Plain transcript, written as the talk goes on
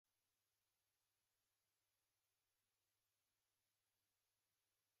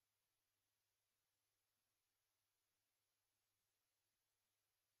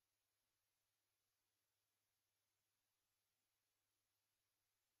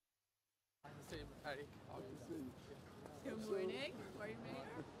Good morning. Morning,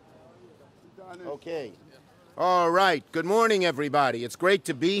 Mayor. Okay. All right. Good morning, everybody. It's great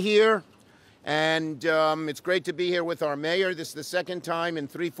to be here. And it's great to be here with our mayor. This is the second time in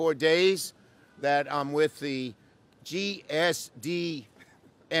 3-4 days that I'm with the GSDM.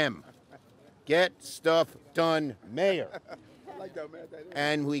 Get Stuff Done Mayor.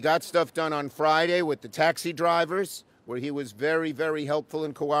 And we got stuff done on Friday with the taxi drivers, where he was very, very helpful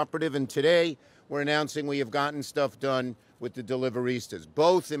and cooperative. And today we're announcing we have gotten stuff done with the deliveristas,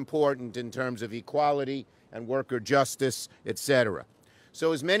 both important in terms of equality and worker justice, etc.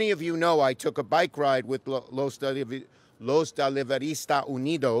 So as many of you know, I took a bike ride with Los Deliveristas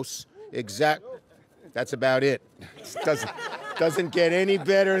Unidos. That's about it. Doesn't get any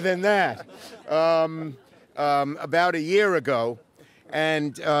better than that. About a year ago,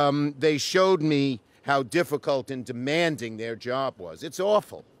 and they showed me how difficult and demanding their job was. It's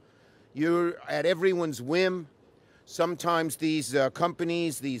awful. You're at everyone's whim. Sometimes these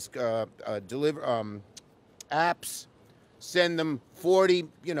companies, these apps, send them 40,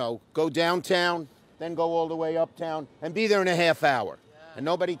 go downtown, then go all the way uptown, and be there in a half hour. And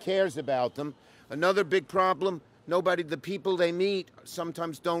nobody cares about them. Another big problem, the people they meet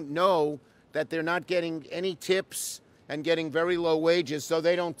sometimes don't know that they're not getting any tips and getting very low wages, so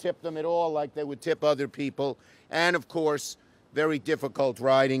they don't tip them at all like they would tip other people. And of course, very difficult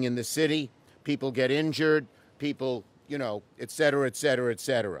riding in the city. People get injured, people, et cetera, et cetera, et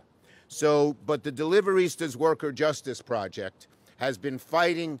cetera. So, but the Deliveristas Worker Justice Project has been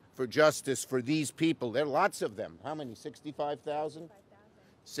fighting for justice for these people. There are lots of them. How many? 65,000?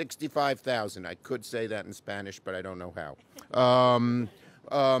 65,000. I could say that in Spanish, but I don't know how.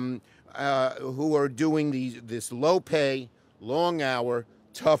 Who are doing this low-pay, long-hour,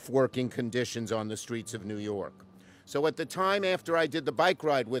 tough working conditions on the streets of New York. So at the time after I did the bike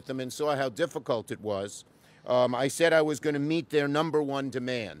ride with them and saw how difficult it was, I said I was going to meet their number one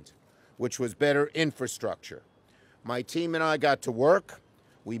demand, which was better infrastructure. My team and I got to work.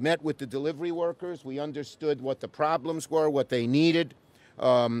 We met with the delivery workers. We understood what the problems were, what they needed,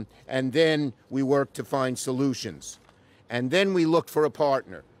 and then we worked to find solutions. And then we looked for a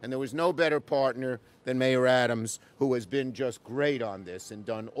partner, and there was no better partner than Mayor Adams, who has been just great on this and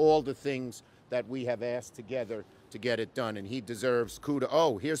done all the things that we have asked together to get it done, and he deserves kudos.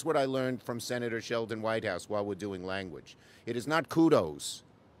 Oh, here's what I learned from Senator Sheldon Whitehouse while we're doing language. It is not kudos,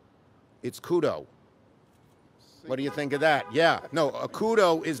 it's kudo. What do you think of that? Yeah, no, a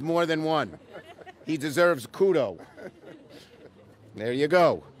kudo is more than one. He deserves kudo. There you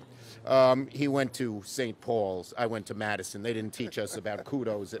go. He went to St. Paul's. I went to Madison. They didn't teach us about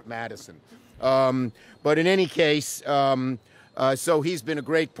kudos at Madison. But in any case, so he's been a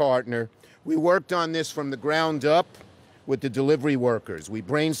great partner. We worked on this from the ground up with the delivery workers. We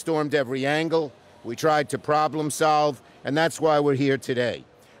brainstormed every angle. We tried to problem solve, and that's why we're here today.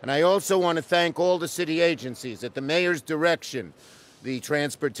 And I also want to thank all the city agencies at the mayor's direction, the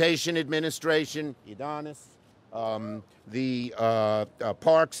Transportation Administration, Adonis, the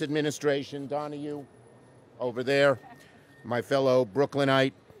Parks Administration, Donahue, over there, my fellow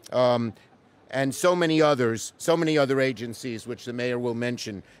Brooklynite, and so many other agencies, which the mayor will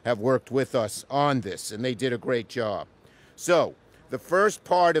mention, have worked with us on this, and they did a great job. So, the first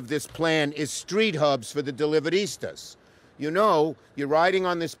part of this plan is street hubs for the deliveristas. You're riding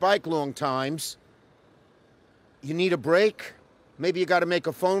on this bike long times, you need a break, maybe you got to make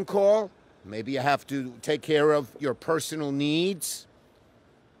a phone call, maybe you have to take care of your personal needs.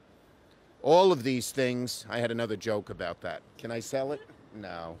 All of these things. I had another joke about that. Can I sell it?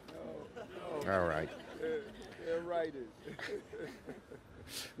 No. All right. They're writers.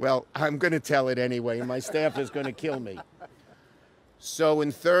 Well, I'm going to tell it anyway, and my staff is going to kill me. So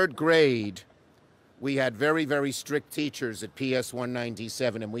in third grade, we had very, very strict teachers at PS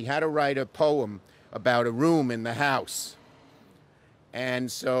 197, and we had to write a poem about a room in the house.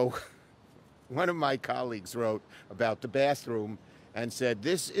 And so one of my colleagues wrote about the bathroom and said,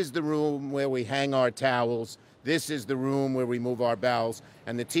 this is the room where we hang our towels, this is the room where we move our bowels,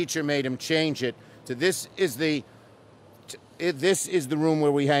 and the teacher made him change it to this is the room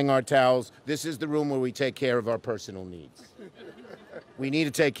where we hang our towels, this is the room where we take care of our personal needs. We need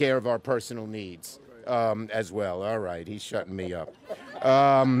to take care of our personal needs as well. All right, he's shutting me up.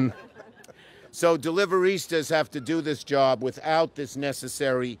 So deliveristas have to do this job without this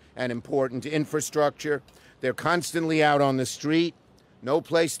necessary and important infrastructure. They're constantly out on the street, no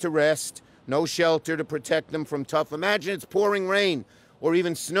place to rest, no shelter to protect them from tough. Imagine it's pouring rain or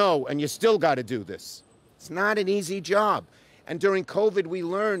even snow and you still got to do this. It's not an easy job. And during COVID, we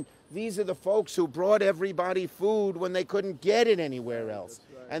learned these are the folks who brought everybody food when they couldn't get it anywhere else.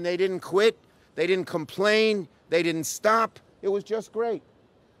 And they didn't quit. They didn't complain. They didn't stop. It was just great.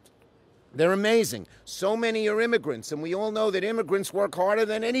 They're amazing. So many are immigrants, and we all know that immigrants work harder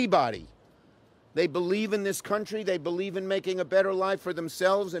than anybody. They believe in this country. They believe in making a better life for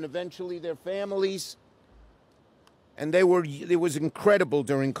themselves and eventually their families. And it was incredible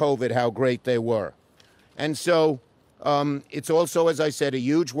during COVID how great they were. And so it's also, as I said, a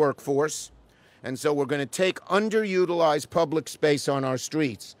huge workforce. And so we're going to take underutilized public space on our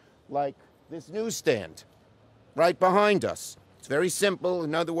streets, like this newsstand right behind us. It's very simple.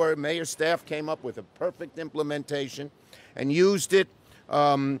 In other words, mayor staff came up with a perfect implementation and used it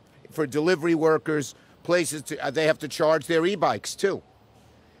for delivery workers, places they have to charge their e-bikes too.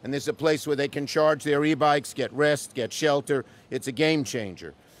 And there's a place where they can charge their e-bikes, get rest, get shelter. It's a game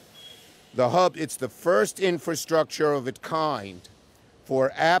changer. The hub, it's the first infrastructure of its kind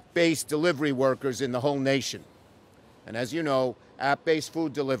for app-based delivery workers in the whole nation. And as you know, app-based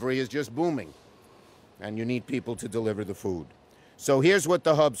food delivery is just booming. And you need people to deliver the food. So here's what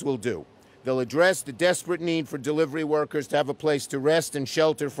the hubs will do. They'll address the desperate need for delivery workers to have a place to rest and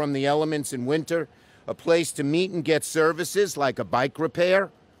shelter from the elements in winter, a place to meet and get services like a bike repair.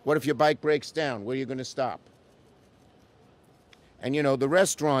 What if your bike breaks down? Where are you going to stop? And you know, the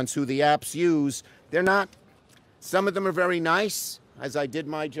restaurants who the apps use, some of them are very nice, as I did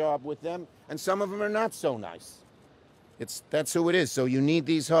my job with them, and some of them are not so nice. That's who it is. So you need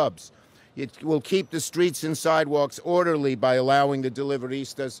these hubs. It will keep the streets and sidewalks orderly by allowing the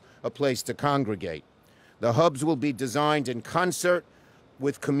deliveristas a place to congregate. The hubs will be designed in concert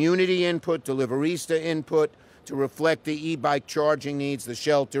with community input, deliverista input, to reflect the e-bike charging needs, the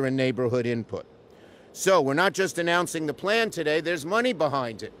shelter, and neighborhood input. So we're not just announcing the plan today, there's money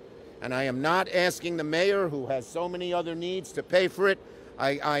behind it. And I am not asking the mayor, who has so many other needs, to pay for it.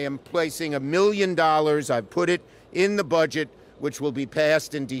 I am placing $1 million. I've put it in the budget, which will be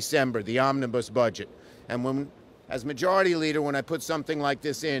passed in December, the omnibus budget. And as majority leader, when I put something like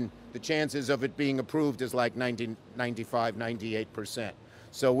this in, the chances of it being approved is like 90, 95, 98%.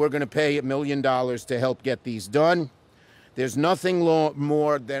 So we're going to pay $1 million to help get these done. There's nothing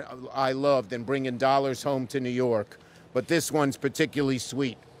more that I love than bringing dollars home to New York, but this one's particularly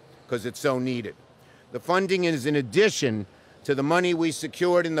sweet because it's so needed. The funding is in addition to the money we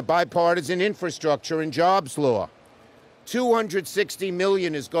secured in the bipartisan infrastructure and jobs law. $260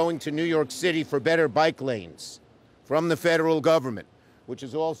 million is going to New York City for better bike lanes from the federal government, which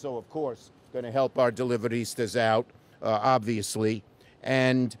is also, of course, going to help our deliveristas out, obviously.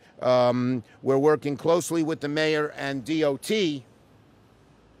 And we're working closely with the mayor and DOT to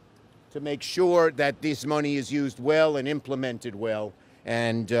make sure that this money is used well and implemented well,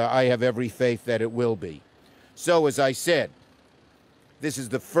 and I have every faith that it will be. So, as I said, this is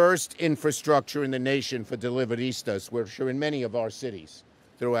the first infrastructure in the nation for deliveristas. We're sure in many of our cities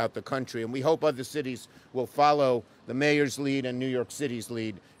throughout the country, and we hope other cities will follow the mayor's lead and New York City's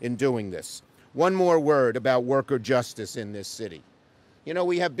lead in doing this. One more word about worker justice in this city. You know,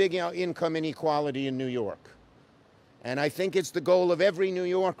 we have big income inequality in New York. And I think it's the goal of every New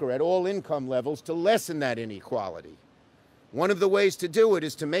Yorker at all income levels to lessen that inequality. One of the ways to do it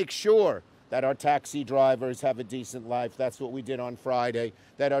is to make sure that our taxi drivers have a decent life. That's what we did on Friday.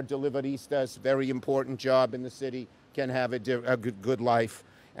 That our deliveristas, very important job in the city, can have a good life.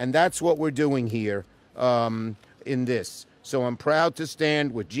 And that's what we're doing here in this. So I'm proud to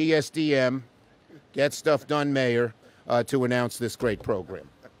stand with GSDM, Get Stuff Done Mayor, to announce this great program.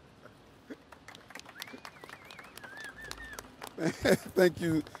 Thank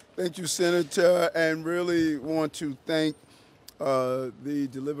you, Senator, and really want to thank the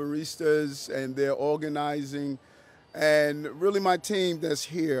deliveristas and their organizing, and really my team that's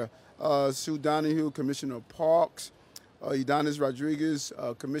here. Sue Donahue, Commissioner of Parks, Udanis Rodriguez,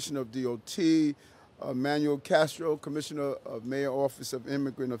 Commissioner of DOT, Manuel Castro, Commissioner of Mayor Office of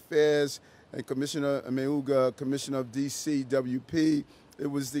Immigrant Affairs, and Commissioner Meuga, Commissioner of DCWP. It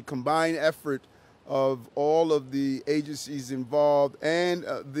was the combined effort of all of the agencies involved and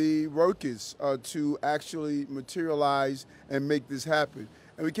the workers to actually materialize and make this happen.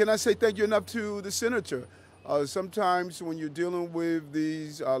 And we cannot say thank you enough to the Senator. Sometimes when you're dealing with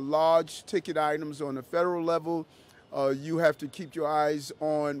these large ticket items on the federal level, you have to keep your eyes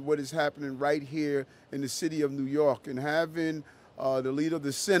on what is happening right here in the city of New York. And having the leader of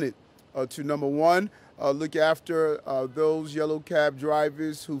the Senate to, number one, look after those yellow cab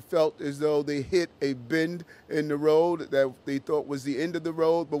drivers who felt as though they hit a bend in the road that they thought was the end of the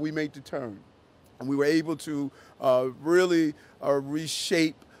road, but we made the turn. And we were able to really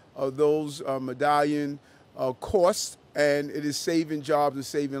reshape those medallion costs, and it is saving jobs and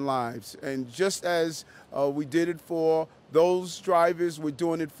saving lives. And just as We did it for those drivers. We're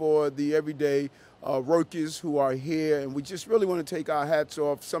doing it for the everyday workers who are here, and we just really want to take our hats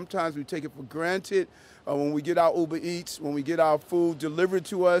off. Sometimes we take it for granted when we get our Uber Eats, when we get our food delivered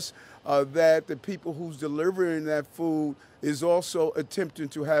to us, that the people who's delivering that food is also attempting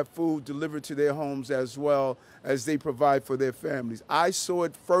to have food delivered to their homes as well as they provide for their families. I saw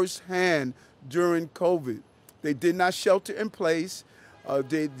it firsthand during COVID. They did not shelter in place.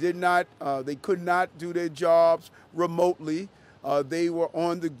 They could not do their jobs remotely. They were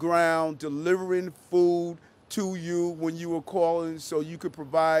on the ground delivering food to you when you were calling so you could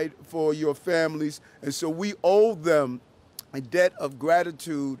provide for your families. And so we owe them a debt of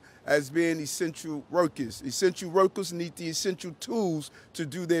gratitude as being essential workers. Essential workers need the essential tools to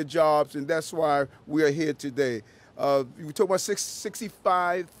do their jobs, and that's why we are here today. We talk about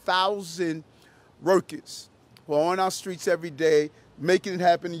 65,000 workers who are on our streets every day, making it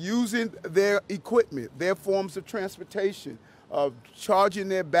happen, using their equipment, their forms of transportation, charging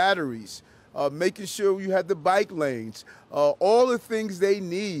their batteries, making sure you have the bike lanes, all the things they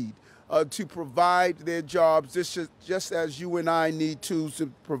need to provide their jobs, just as you and I need tools to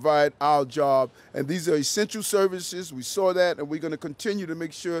provide our job. And these are essential services. We saw that, and we're going to continue to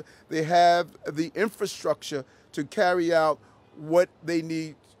make sure they have the infrastructure to carry out what they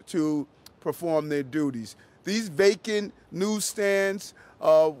need to perform their duties. These vacant newsstands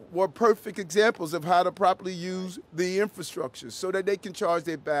were perfect examples of how to properly use the infrastructure so that they can charge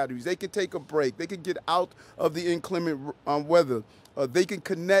their batteries, they can take a break, they can get out of the inclement weather, they can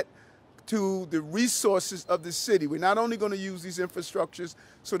connect to the resources of the city. We're not only going to use these infrastructures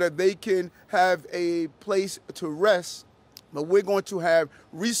so that they can have a place to rest, but we're going to have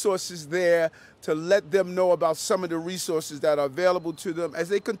resources there to let them know about some of the resources that are available to them as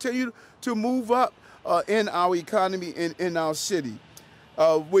they continue to move up in our economy and in our city.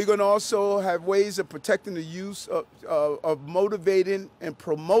 We're going to also have ways of protecting the use of motivating and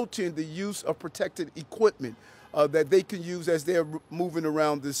promoting the use of protected equipment that they can use as they're moving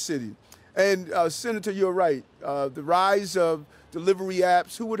around the city. And Senator, you're right. The rise of delivery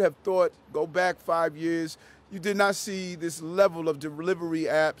apps, who would have thought, go back 5 years, you did not see this level of delivery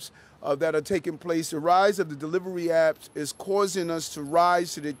apps that are taking place. The rise of the delivery apps is causing us to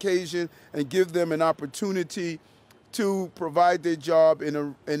rise to the occasion and give them an opportunity to provide their job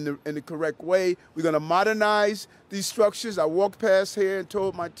in the correct way. We're going to modernize these structures. I walked past here and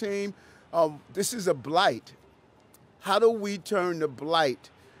told my team, this is a blight. How do we turn the blight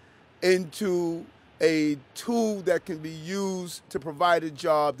into a tool that can be used to provide a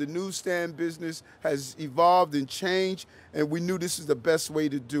job? The newsstand business has evolved and changed, and we knew this is the best way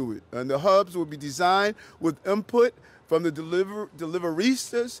to do it. And the hubs will be designed with input from the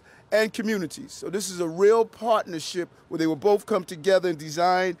deliveristas and communities. So this is a real partnership where they will both come together and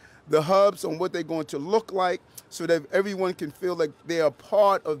design the hubs on what they're going to look like so that everyone can feel like they are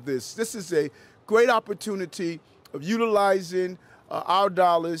part of this. This is a great opportunity of utilizing our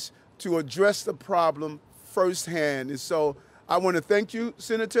dollars to address the problem firsthand. And so I want to thank you,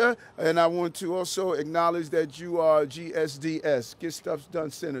 Senator, and I want to also acknowledge that you are GSDS, Get Stuff Done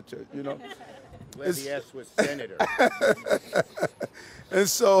Senator, you know. Glad the S was Senator. And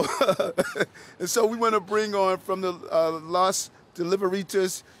so, we want to bring on from the Los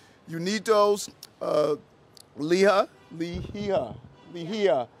Deliveritas Unidos, Lihia,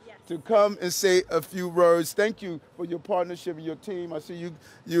 to come and say a few words. Thank you for your partnership and your team. I see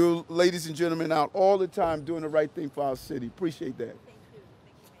you ladies and gentlemen out all the time doing the right thing for our city. Appreciate that. Thank you, Mayor.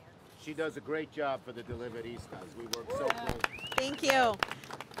 She does a great job for the Deliveristas. We work so close. Thank you.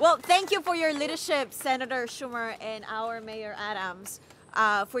 Well, thank you for your leadership, Senator Schumer and our Mayor Adams,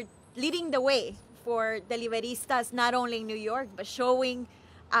 for leading the way for Deliveristas, not only in New York, but showing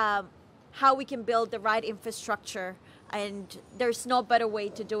how we can build the right infrastructure. And there's no better way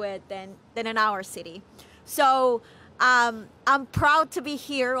to do it than in our city. So I'm proud to be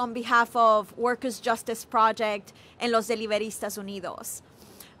here on behalf of Workers' Justice Project and Los Deliveristas Unidos.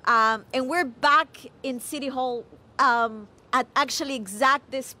 And we're back in City Hall at actually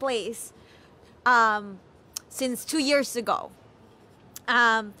exact this place since 2 years ago.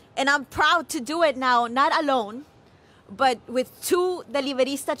 And I'm proud to do it now, not alone, but with two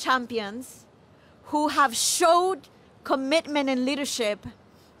Deliverista champions who have showed commitment and leadership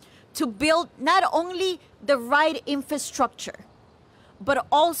to build not only the right infrastructure, but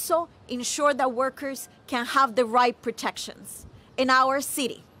also ensure that workers can have the right protections in our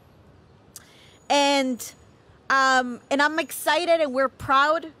city. And I'm excited and we're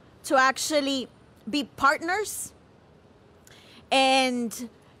proud to actually be partners and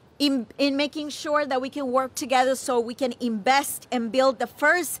in making sure that we can work together so we can invest and build the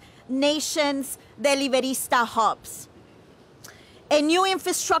first nation's Deliverista hubs. A new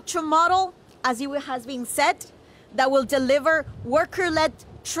infrastructure model, as it has been said, that will deliver worker-led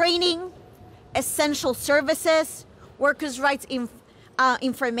training, essential services, workers' rights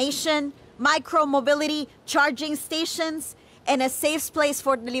information, micro-mobility charging stations, and a safe place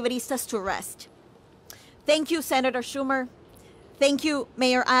for Deliveristas to rest. Thank you, Senator Schumer. Thank you,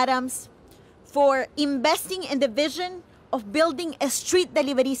 Mayor Adams, for investing in the vision of building a street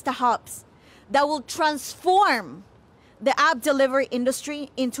Deliverista hubs that will transform the app delivery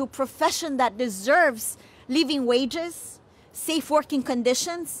industry into a profession that deserves living wages, safe working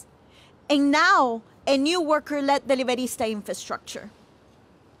conditions, and now a new worker-led Deliverista infrastructure.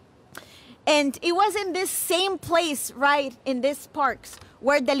 And it was in this same place, right, in these parks,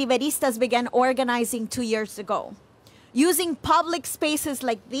 where Deliveristas began organizing 2 years ago, using public spaces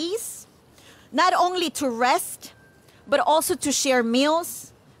like these, not only to rest, but also to share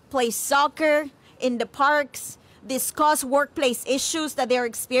meals, play soccer in the parks, discuss workplace issues that they're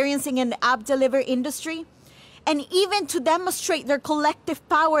experiencing in the app delivery industry, and even to demonstrate their collective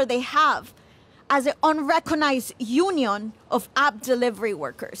power they have as an unrecognized union of app delivery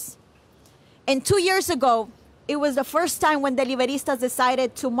workers. And 2 years ago, it was the first time when Deliveristas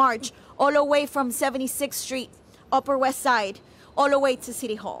decided to march all the way from 76th Street, Upper West Side, all the way to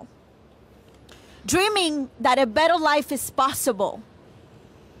City Hall, dreaming that a better life is possible,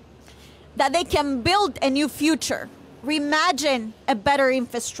 that they can build a new future, reimagine a better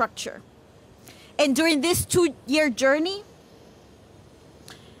infrastructure. And during this 2-year journey,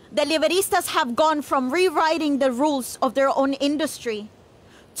 Deliveristas have gone from rewriting the rules of their own industry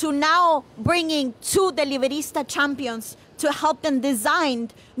to now bringing 2 Deliverista champions to help them design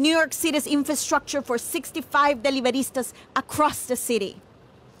New York City's infrastructure for 65 Deliveristas across the city.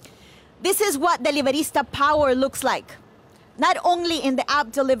 This is what Deliverista power looks like, not only in the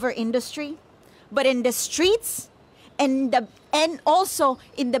app delivery industry, but in the streets and also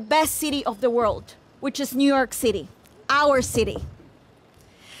in the best city of the world, which is New York City, our city.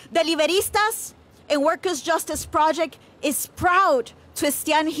 Deliveristas and Workers' Justice Project is proud to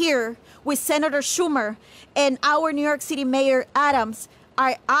stand here with Senator Schumer and our New York City Mayor Adams,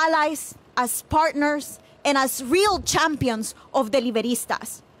 our allies, as partners, and as real champions of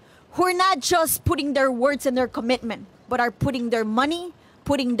Deliveristas, who are not just putting their words and their commitment, but are putting their money,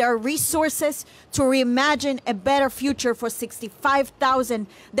 putting their resources to reimagine a better future for 65,000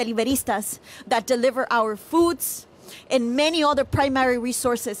 Deliveristas that deliver our foods and many other primary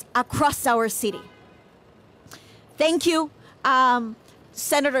resources across our city. Thank you,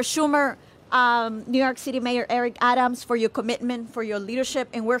 Senator Schumer, New York City Mayor Eric Adams, for your commitment, for your leadership,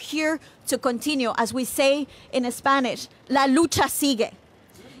 and we're here to continue, as we say in Spanish, la lucha sigue.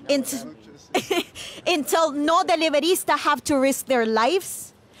 Until no Deliverista have to risk their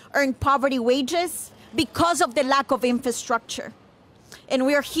lives, earn poverty wages because of the lack of infrastructure. And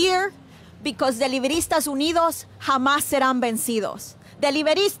we're here because Deliveristas unidos jamás serán vencidos.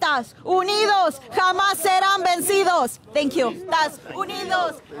 Deliveristas unidos jamás serán vencidos. Thank you. Estás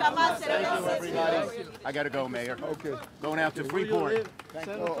unidos jamás serán vencidos. I gotta go, Mayor. Okay. Going out to Freeport.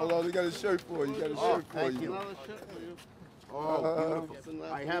 Oh, you got a shirt for you. You got a shirt for Thank you. you. Oh, beautiful.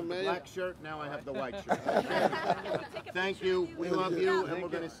 I have the black shirt, now I have the white shirt. Thank you, we love you, and we're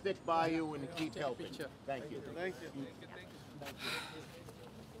going to stick by you and keep helping. Thank you. Thank you.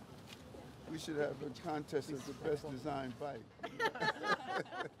 We should have a contest of the best designed bike.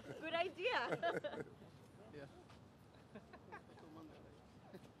 Good idea.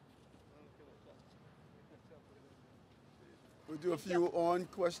 We'll do a few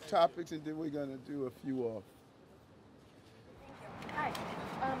on-question topics, and then we're going to do a few off. Hi.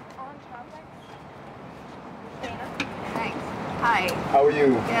 On topic. Thanks. Hi. How are you?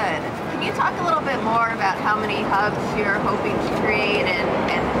 Good. Can you talk a little bit more about how many hubs you're hoping to create and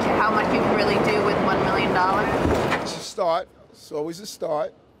how much you can really do with $1 million? It's a start. It's always a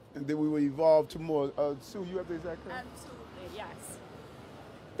start. And then we will evolve to more. Sue, you have the exact question? Absolutely, yes.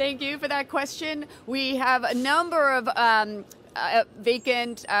 Thank you for that question. We have a number of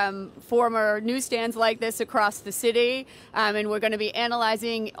vacant former newsstands like this across the city, and we're going to be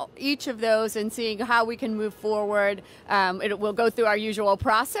analyzing each of those and seeing how we can move forward. It will go through our usual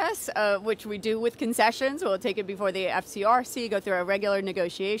process, which we do with concessions. We'll take it before the FCRC, go through a regular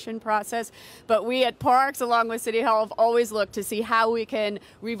negotiation process. But we at Parks, along with City Hall, have always looked to see how we can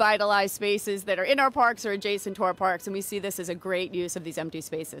revitalize spaces that are in our parks or adjacent to our parks, and we see this as a great use of these empty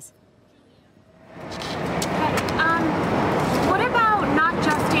spaces. What about not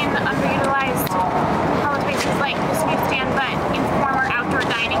just in underutilized public spaces like this newsstand, but in former outdoor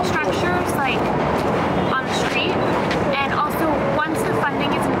dining structures like on the street? And also, once the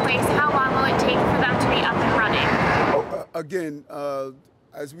funding is in place again,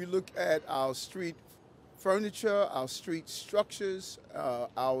 as we look at our street furniture, our street structures,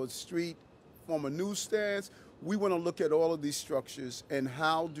 our street former newsstands, we want to look at all of these structures and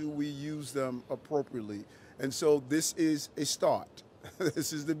how do we use them appropriately. And so this is a start.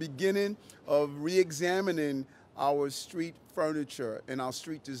 This is the beginning of re-examining our street furniture and our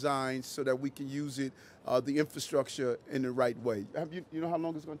street designs so that we can use it, the infrastructure in the right way. You know how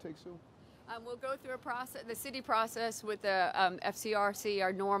long it's going to take, Sue? We'll go through a process, the city process with the FCRC,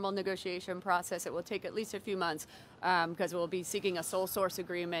 our normal negotiation process. It will take at least a few months because we'll be seeking a sole source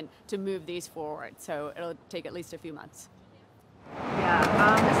agreement to move these forward. So it'll take at least a few months. Yeah,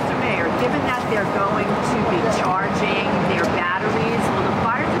 Mr. Mayor, given that they're going to be charging their batteries, will the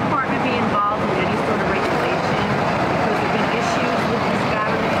fire department be involved in any sort of regulation? Because there have been issues with these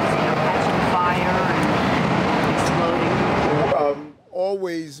batteries, catching fire and exploding.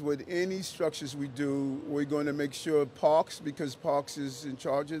 Always with any structures we do, we're going to make sure Parks, because Parks is in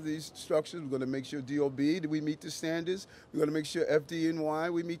charge of these structures, we're going to make sure DOB, that we meet the standards. We're going to make sure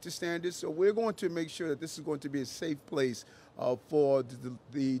FDNY, we meet the standards. So we're going to make sure that this is going to be a safe place for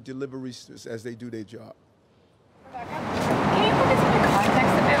the deliveristas as they do their job. Can you put this into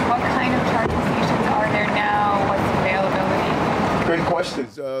context a bit? What kind of charging stations are there now? What's availability? Great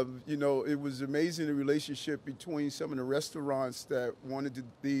questions. You know, it was amazing the relationship between some of the restaurants that wanted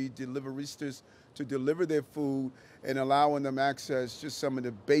the deliveristas to deliver their food and allowing them access just some of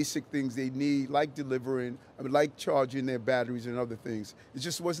the basic things they need, like delivering, like charging their batteries and other things. It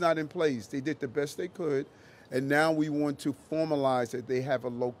just was not in place. They did the best they could, and now we want to formalize that they have a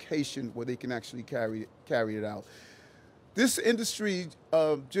location where they can actually carry it out. This industry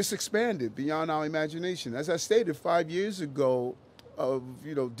just expanded beyond our imagination. As I stated 5 years ago,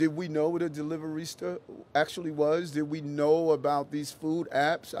 did we know what a deliverista actually was? Did we know about these food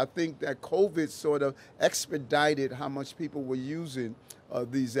apps? I think that COVID sort of expedited how much people were using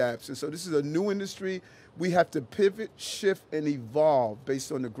these apps. And so this is a new industry. We have to pivot, shift, and evolve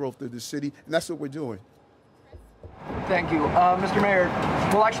based on the growth of the city, and that's what we're doing. Thank you. Mr. Mayor,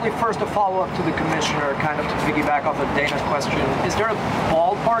 well, actually, first a follow-up to the commissioner, kind of to piggyback off of Dana's question. Is there a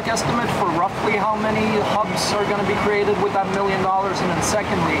ballpark estimate for roughly how many hubs are going to be created with that $1 million? And then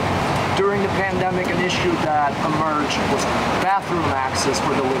secondly, during the pandemic, an issue that emerged was bathroom access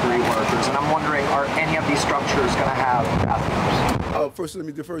for delivery workers. And I'm wondering, are any of these structures going to have bathrooms? First, let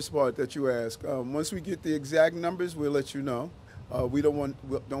me the first part that you asked. Once we get the exact numbers, we'll let you know. We don't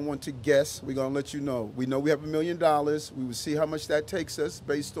want to guess. We're going to let you know. We know we have $1 million. We will see how much that takes us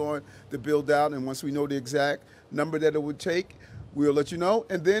based on the build out. And once we know the exact number that it would take, we'll let you know.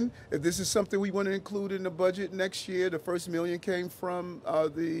 And then if this is something we want to include in the budget next year, the first $1 million came from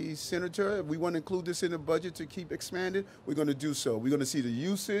the senator. If we want to include this in the budget to keep expanding, we're going to do so. We're going to see the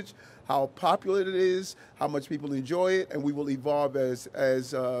usage, how popular it is, how much people enjoy it, and we will evolve as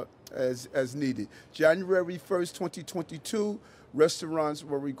needed. January 1st, 2022, restaurants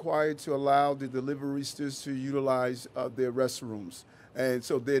were required to allow the deliveristas to utilize their restrooms. And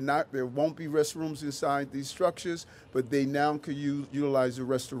so there won't be restrooms inside these structures, but they now can utilize the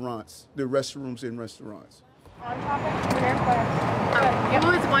restrooms in restaurants.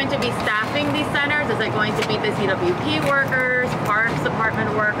 Who is going to be staffing these centers? Is it going to be the CWP workers, Parks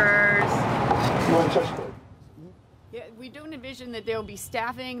Department workers? You want to touch that? Yeah, we don't envision that there'll be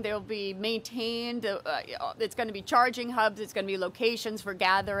staffing, they'll be maintained, it's going to be charging hubs, it's going to be locations for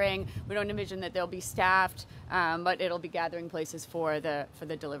gathering. We don't envision that they'll be staffed, but it'll be gathering places for the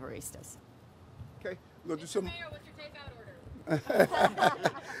deliveristas. Okay, we'll do some. Mayor, what's your takeout order?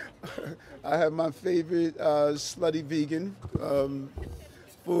 I have my favorite slutty vegan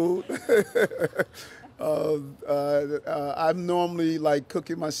food. I'm normally like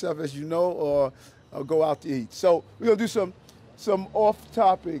cooking myself, as you know, or I'll go out to eat. So we're gonna do some off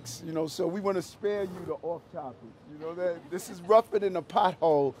topics, you know. So we want to spare you the off topics. You know that this is rougher than a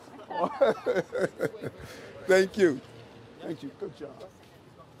pothole. Thank you, thank you. Good job.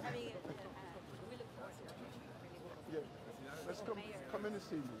 Yeah. Let's come in and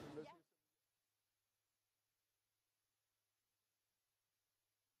see me.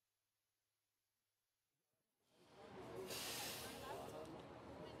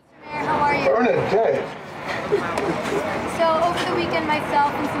 How are you? Bernadette. So over the weekend,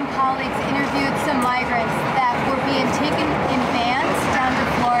 myself and some colleagues interviewed some migrants that were being taken in vans down to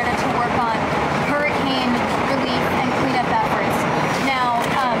Florida to work on hurricane relief and cleanup efforts. Now,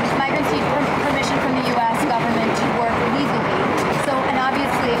 migrants need permission from the U.S. government to work legally. So, and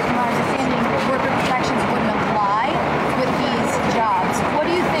obviously, from our understanding, worker protections wouldn't apply with these jobs. What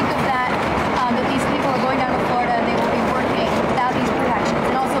do you think of that, that these people are going down to Florida and they will be working without these protections?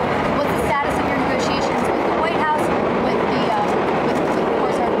 And also, what's the status of your negotiations with the White House, with the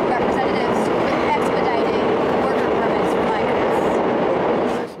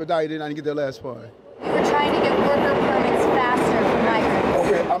fighting. I didn't get that last part. We were trying to get worker permits faster for migrants.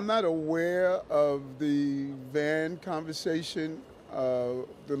 Okay, I'm not aware of the van conversation. The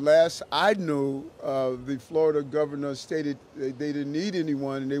last I knew, the Florida governor stated they didn't need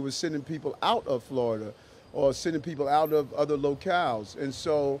anyone, and they were sending people out of Florida or sending people out of other locales. And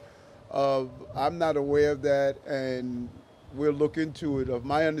so I'm not aware of that, and we'll look into it. Of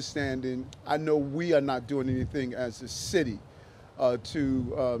my understanding, I know we are not doing anything as a city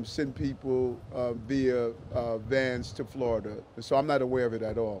to send people via vans to Florida. So I'm not aware of it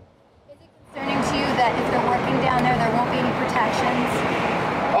at all. Is it concerning to you that if they're working down there won't be any protections?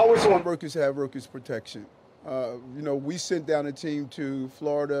 I always want workers to have workers' protection. You know, we sent down a team to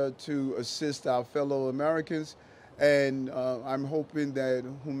Florida to assist our fellow Americans, and I'm hoping that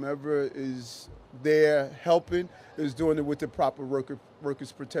whomever is there helping is doing it with the proper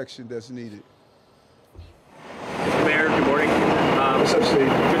workers' protection that's needed. Mr. Mayor, good morning. What's up, Steve?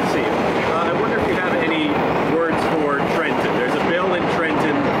 Good to see you. I wonder if you have any words for Trenton. There's a bill in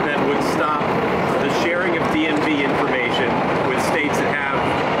Trenton that would stop the sharing of DMV information with states that have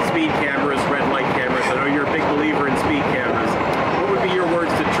speed cameras, red light cameras. I know you're a big believer in speed cameras. What would be your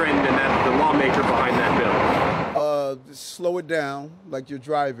words to Trenton and the lawmaker behind that bill? Slow it down, like your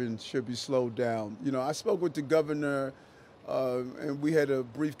driving should be slowed down. You know, I spoke with the governor, and we had a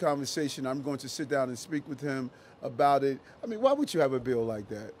brief conversation. I'm going to sit down and speak with him about it. I mean, why would you have a bill like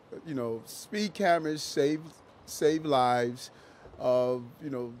that? You know, speed cameras save lives. You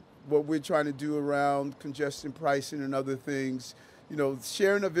know, what we're trying to do around congestion pricing and other things. You know,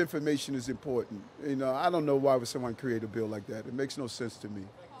 sharing of information is important. You know, I don't know why would someone create a bill like that. It makes no sense to me.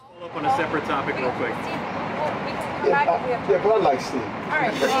 Follow up on a separate topic real quick. Yeah, but I like Steve. All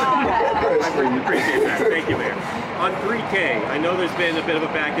right. I appreciate that. Thank you, Mayor. On 3K, I know there's been a bit of a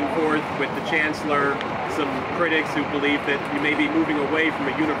back and forth with the Chancellor, some critics who believe that you may be moving away from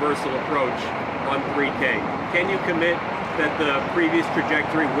a universal approach on 3K. Can you commit that the previous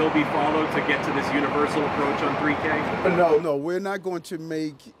trajectory will be followed to get to this universal approach on 3K? No, we're not going to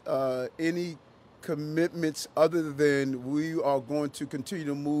make any commitments other than we are going to continue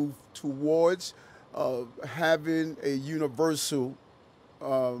to move towards having a universal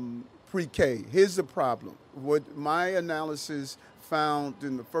pre-K. Here's the problem. What my analysis found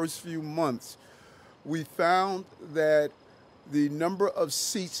in the first few months, we found that the number of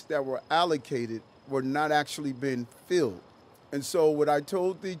seats that were allocated were not actually being filled. And so what I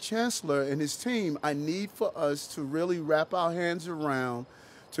told the Chancellor and his team, I need for us to really wrap our hands around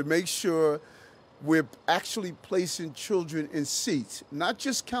to make sure we're actually placing children in seats, not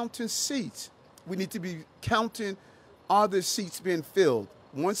just counting seats. We need to be counting, are the seats being filled?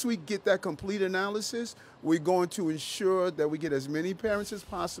 Once we get that complete analysis, we're going to ensure that we get as many parents as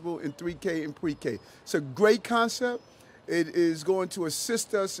possible in 3K and pre-K. It's a great concept. It is going to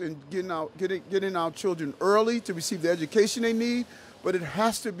assist us in getting our children early to receive the education they need, but it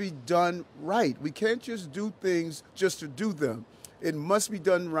has to be done right. We can't just do things just to do them. It must be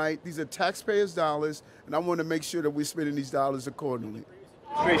done right. These are taxpayers' dollars, and I want to make sure that we're spending these dollars accordingly.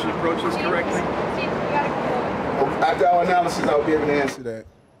 Administration approaches correctly? After our analysis, I'll be able to answer that.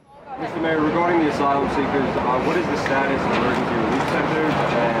 Mr. Mayor, regarding the asylum seekers, what is the status of emergency relief centers,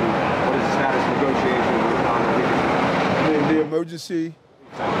 and what is the status of negotiations with non-relief? The emergency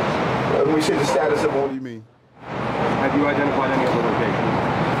centers. When we say the status of, what do you mean? Have you identified any other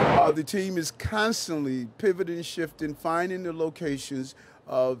locations? The team is constantly pivoting, shifting, finding the locations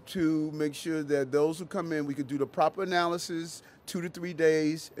to make sure that those who come in, we can do the proper analysis, 2 to 3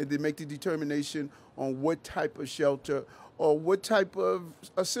 days, and then make the determination on what type of shelter or what type of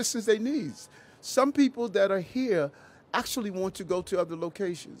assistance they need. Some people that are here actually want to go to other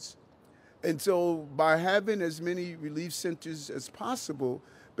locations. And so by having as many relief centers as possible,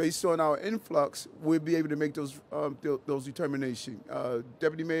 based on our influx, we'll be able to make those determinations.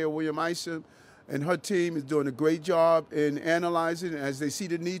 Deputy Mayor William Isom and her team is doing a great job in analyzing, and as they see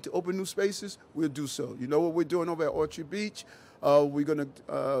the need to open new spaces, we'll do so. You know what we're doing over at Orchard Beach? We're going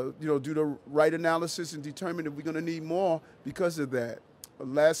to do the right analysis and determine if we're going to need more because of that.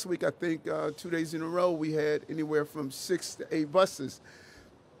 Last week, I think 2 days in a row, we had anywhere from 6 to 8 buses.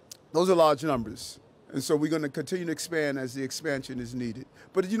 Those are large numbers. And so we're going to continue to expand as the expansion is needed.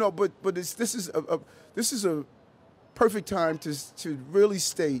 But this is a perfect time to really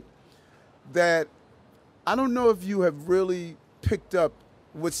state that I don't know if you have really picked up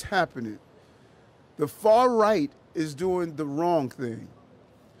what's happening. The far right is doing the wrong thing.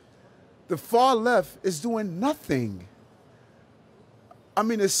 The far left is doing nothing. I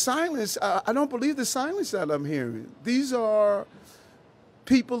mean, the silence, I don't believe the silence that I'm hearing. These are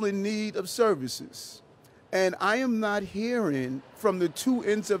people in need of services. And I am not hearing from the two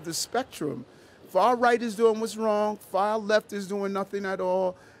ends of the spectrum. Far right is doing what's wrong, far left is doing nothing at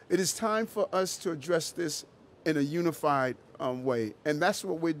all. It is time for us to address this in a unified way. And that's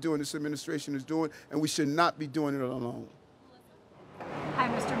what we're doing, this administration is doing, and we should not be doing it alone. Hi,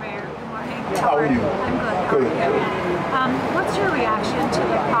 Mr. Mayor. Good morning. How are you? I'm good. How are you? What's your reaction to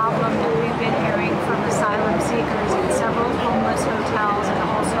the problem that we've been hearing from asylum seekers in several homeless hotels and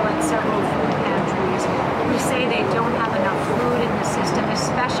also at several food pantries who say they don't have enough food in the system,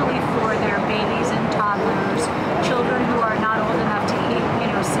 especially for their babies and toddlers, children who are not old enough to eat,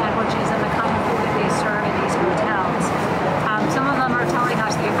 sandwiches and the kind of food that they serve in these hotels. Some of them are telling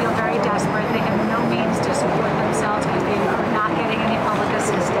us they feel very desperate. They have no means to support themselves because they are not getting any public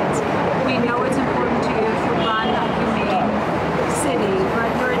assistance. We know it's important to you to run a humane city, but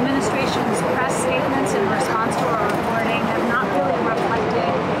your administration's press statements in response to our reporting have not really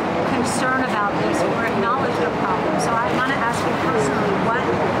reflected concern about this or acknowledged the problem. So I want to ask you personally,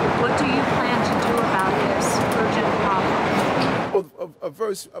 what do you plan to do about this urgent problem? Well,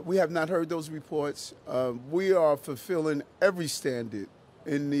 first, we have not heard those reports. We are fulfilling every standard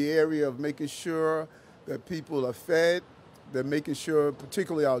in the area of making sure that people are fed, that making sure,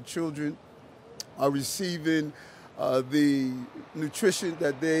 particularly our children, are receiving the nutrition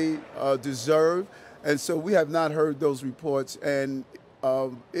that they deserve. And so we have not heard those reports. And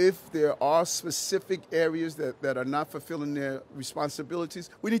if there are specific areas that are not fulfilling their responsibilities,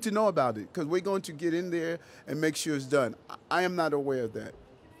 we need to know about it because we're going to get in there and make sure it's done. I am not aware of that.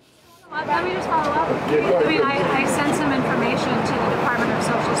 Let me just follow up. I sent some information to the Department of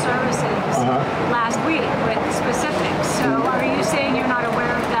Social Services last week with specifics. So are you saying you're not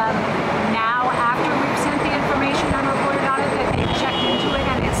aware of them now after we've sent the information and reported on it, that they've checked into it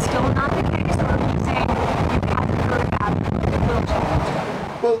and it's still not the case? Or are you saying you haven't heard about it and it will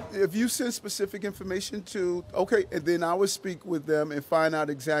change? Well, if you send specific information to, okay, and then I will speak with them and find out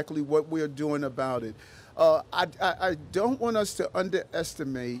exactly what we're doing about it. I don't want us to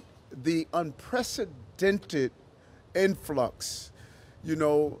underestimate the unprecedented influx.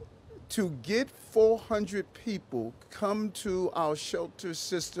 To get 400 people come to our shelter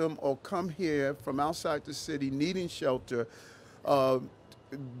system or come here from outside the city needing shelter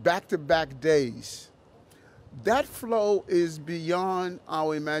back-to-back days, that flow is beyond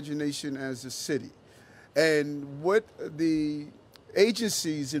our imagination as a city. And what the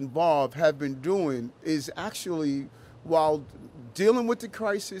agencies involved have been doing is actually, while dealing with the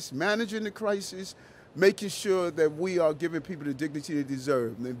crisis, managing the crisis, making sure that we are giving people the dignity they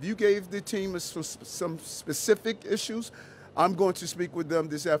deserve. And if you gave the team some specific issues, I'm going to speak with them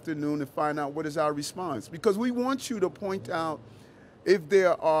this afternoon and find out what is our response. Because we want you to point out if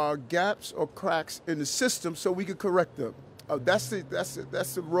there are gaps or cracks in the system so we can correct them. That's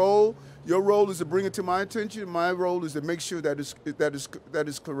the role. Your role is to bring it to my attention. My role is to make sure that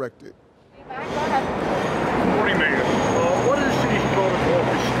is corrected. Good morning, Mayor. What is the city's protocol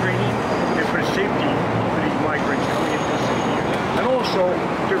for screening and for safety for these migrants coming into the city here? And also,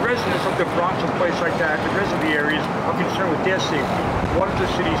 the residents of the Bronx and places like that, the rest of the areas, are concerned with their safety. What is the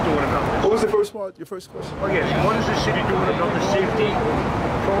city doing about this? What was the first part? Your first question? Oh, yes. What is the city doing about the safety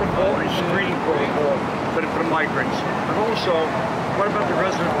protocol and screening protocol for the migrants? And also, what about the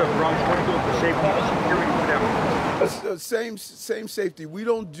residents of the Bronx? What are you doing for safety and security for them? Same safety. We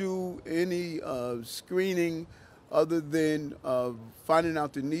don't do any screening other than finding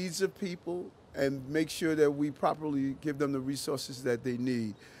out the needs of people and make sure that we properly give them the resources that they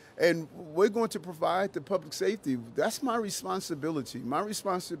need. And we're going to provide the public safety. That's my responsibility. My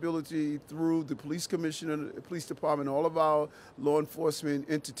responsibility through the police commissioner, the police department, all of our law enforcement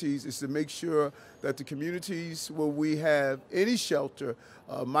entities is to make sure that the communities where we have any shelter,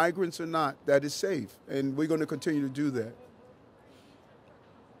 migrants or not, that is safe. And we're going to continue to do that.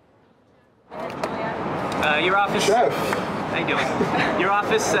 Your office. Chef. How you doing? Your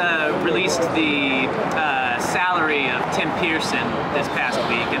office released the salary of Tim Pearson this past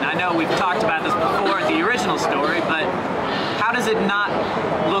week, and I know we've talked about this before at the original story, but how does it not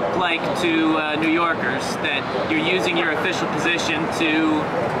look like to New Yorkers that you're using your official position to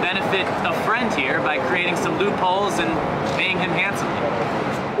benefit a friend here by creating some loopholes and paying him handsomely?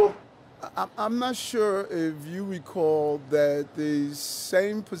 Well, I'm not sure if you recall that the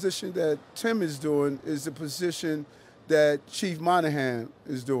same position that Tim is doing is the position that Chief Monahan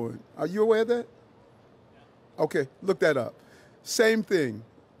is doing. Are you aware of that? Okay, look that up. Same thing,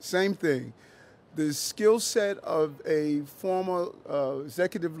 same thing. The skill set of a former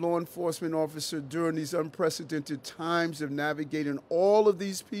executive law enforcement officer during these unprecedented times of navigating all of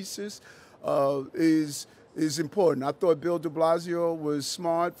these pieces is important. I thought Bill de Blasio was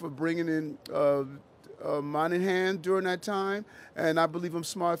smart for bringing in Monahan during that time, and I believe I'm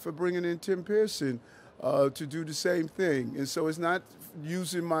smart for bringing in Tim Pearson to do the same thing. And so it's not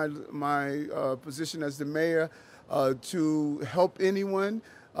using my position as the mayor to help anyone.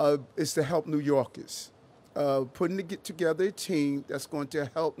 It's to help New Yorkers. Putting together a team that's going to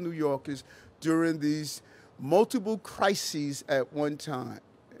help New Yorkers during these multiple crises at one time.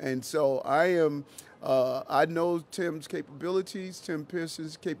 And so I know Tim's capabilities, Tim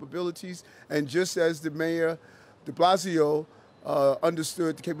Pearson's capabilities, and just as the mayor de Blasio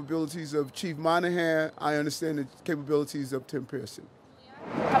understood the capabilities of Chief Monahan, I understand the capabilities of Tim Pearson.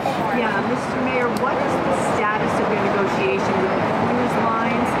 Yeah, Mr. Mayor, what is the status of your negotiation with the cruise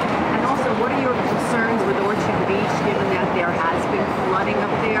lines? And also, what are your concerns with Orchard Beach, given that there has been flooding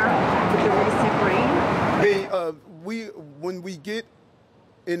up there with the recent rain? When we get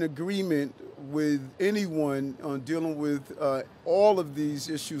in agreement with anyone on dealing with all of these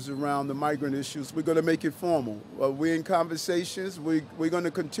issues around the migrant issues, we're going to make it formal. We're in conversations. We're going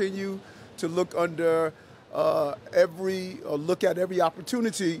to continue to look under look at every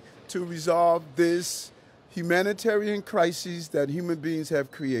opportunity to resolve this humanitarian crisis that human beings have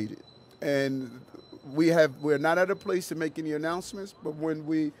created. And we're not at a place to make any announcements, but when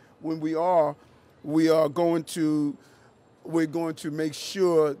we are going to make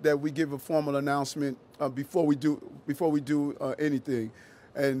sure that we give a formal announcement before we do anything,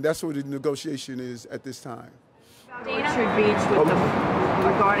 and that's what the negotiation is at this time. Orchard Beach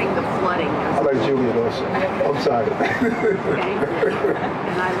regarding the flooding. I like Julian also. I'm sorry. Okay,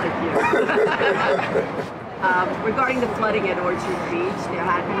 and I like you. Regarding the flooding at Orchard Beach, there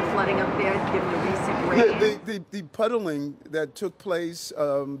had been flooding up there given the recent rain. Yeah, the puddling that took place,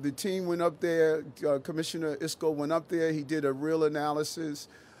 the team went up there, Commissioner Isco went up there, he did a real analysis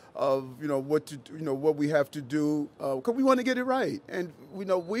of what we have to do, because we want to get it right. And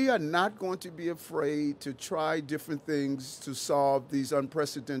we are not going to be afraid to try different things to solve these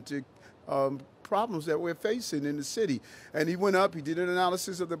unprecedented problems that we're facing in the city. And he went up, he did an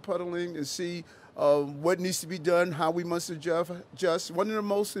analysis of the puddling and see what needs to be done, how we must adjust. One of the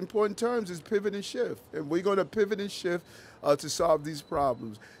most important terms is pivot and shift. And we're going to pivot and shift to solve these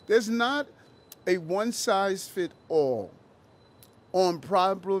problems. There's not a one-size-fits-all on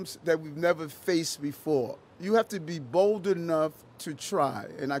problems that we've never faced before. You have to be bold enough to try.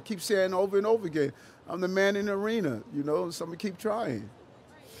 And I keep saying over and over again, I'm the man in the arena, so I'm going to keep trying.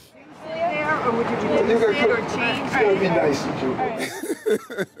 There, or would you reduce it or change it? Be nice to you.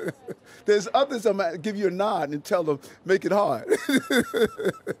 There's others I'm going to give you a nod and tell them, make it hard.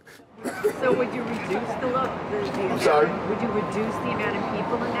 So would you reduce I'm sorry? Would you reduce the amount of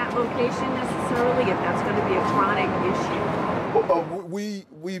people in that location necessarily if that's going to be a chronic issue?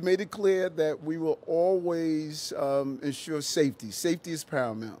 We made it clear that we will always ensure safety. Safety is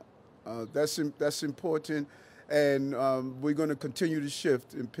paramount. That's important, and we're going to continue to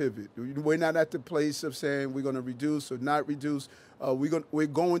shift and pivot. We're not at the place of saying we're going to reduce or not reduce. We're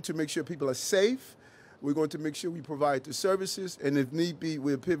going to make sure people are safe. We're going to make sure we provide the services, and if need be,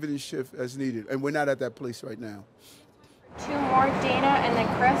 we'll pivot and shift as needed. And we're not at that place right now. Two more, Dana, and then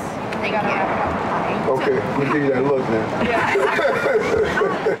Chris. Thank you. Okay, we'll give you that look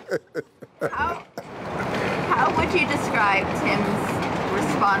now. How would you describe Tim's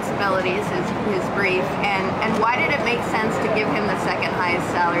responsibilities, his brief, and why did it make sense to give him the second highest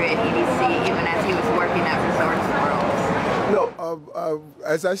salary at EDC even as he was working at Resorts World? No,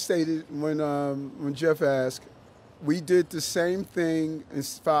 as I stated when Jeff asked, we did the same thing and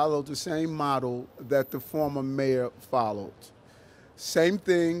followed the same model that the former mayor followed. Same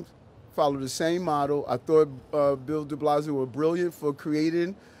thing, followed the same model. I thought Bill de Blasio was brilliant for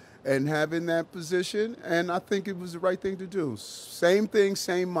creating and having that position, and I think it was the right thing to do. Same thing,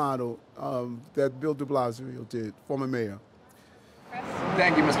 same model that Bill de Blasio did, former mayor.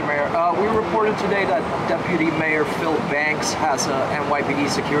 Thank you, Mr. Mayor. We reported today that Deputy Mayor Phil Banks has a NYPD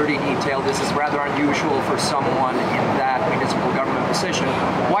security detail. This is rather unusual for someone in that municipal government position.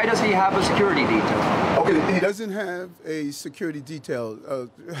 Why does he have a security detail? Okay, he doesn't have a security detail.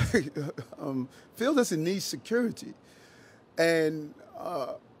 Phil doesn't need security. And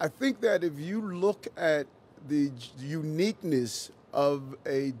I think that if you look at the uniqueness of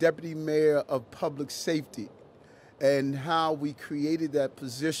a deputy mayor of public safety, and how we created that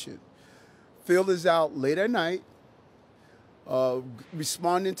position. Phil is out late at night,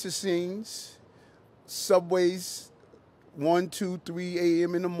 responding to scenes, subways, 1, 2, 3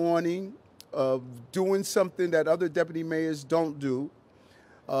 a.m. in the morning, doing something that other deputy mayors don't do.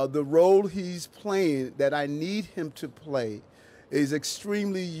 The role he's playing that I need him to play is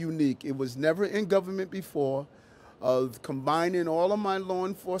extremely unique. It was never in government before. of combining all of my law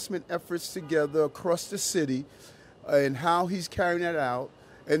enforcement efforts together across the city and how he's carrying that out.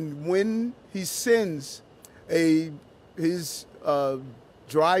 And when he sends his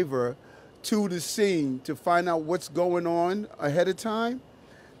driver to the scene to find out what's going on ahead of time,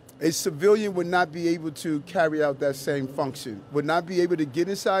 a civilian would not be able to carry out that same function, would not be able to get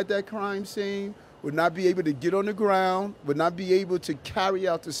inside that crime scene, would not be able to get on the ground, would not be able to carry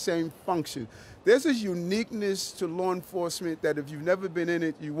out the same function. There's a uniqueness to law enforcement that if you've never been in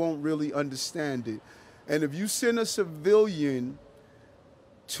it, you won't really understand it. And if you send a civilian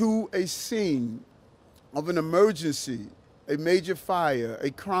to a scene of an emergency, a major fire, a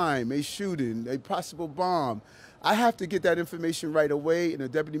crime, a shooting, a possible bomb, I have to get that information right away, and the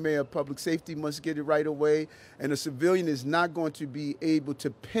Deputy Mayor of Public Safety must get it right away, and a civilian is not going to be able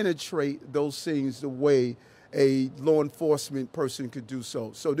to penetrate those scenes the way a law enforcement person could do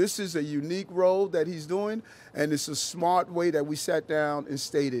so. So this is a unique role that he's doing, and it's a smart way that we sat down and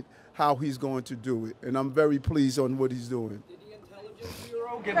stated how he's going to do it, and I'm very pleased on what he's doing. Did the Intelligence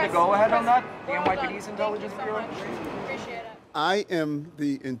Bureau give the go-ahead on that? The NYPD's Intelligence Bureau? Appreciate it. I am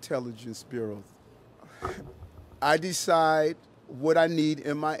the Intelligence Bureau. I decide what I need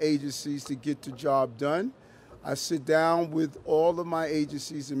in my agencies to get the job done. I sit down with all of my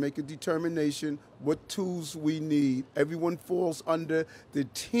agencies and make a determination what tools we need. Everyone falls under the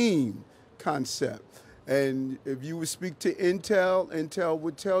team concept. And if you would speak to Intel, Intel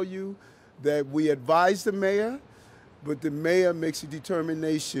would tell you that we advise the mayor, but the mayor makes a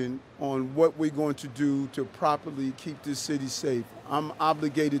determination on what we're going to do to properly keep this city safe. I'm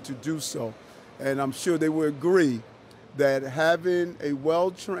obligated to do so. And I'm sure they will agree that having a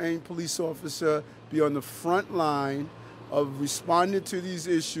well-trained police officer be on the front line of responding to these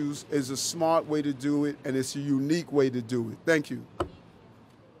issues is a smart way to do it, and it's a unique way to do it. Thank you.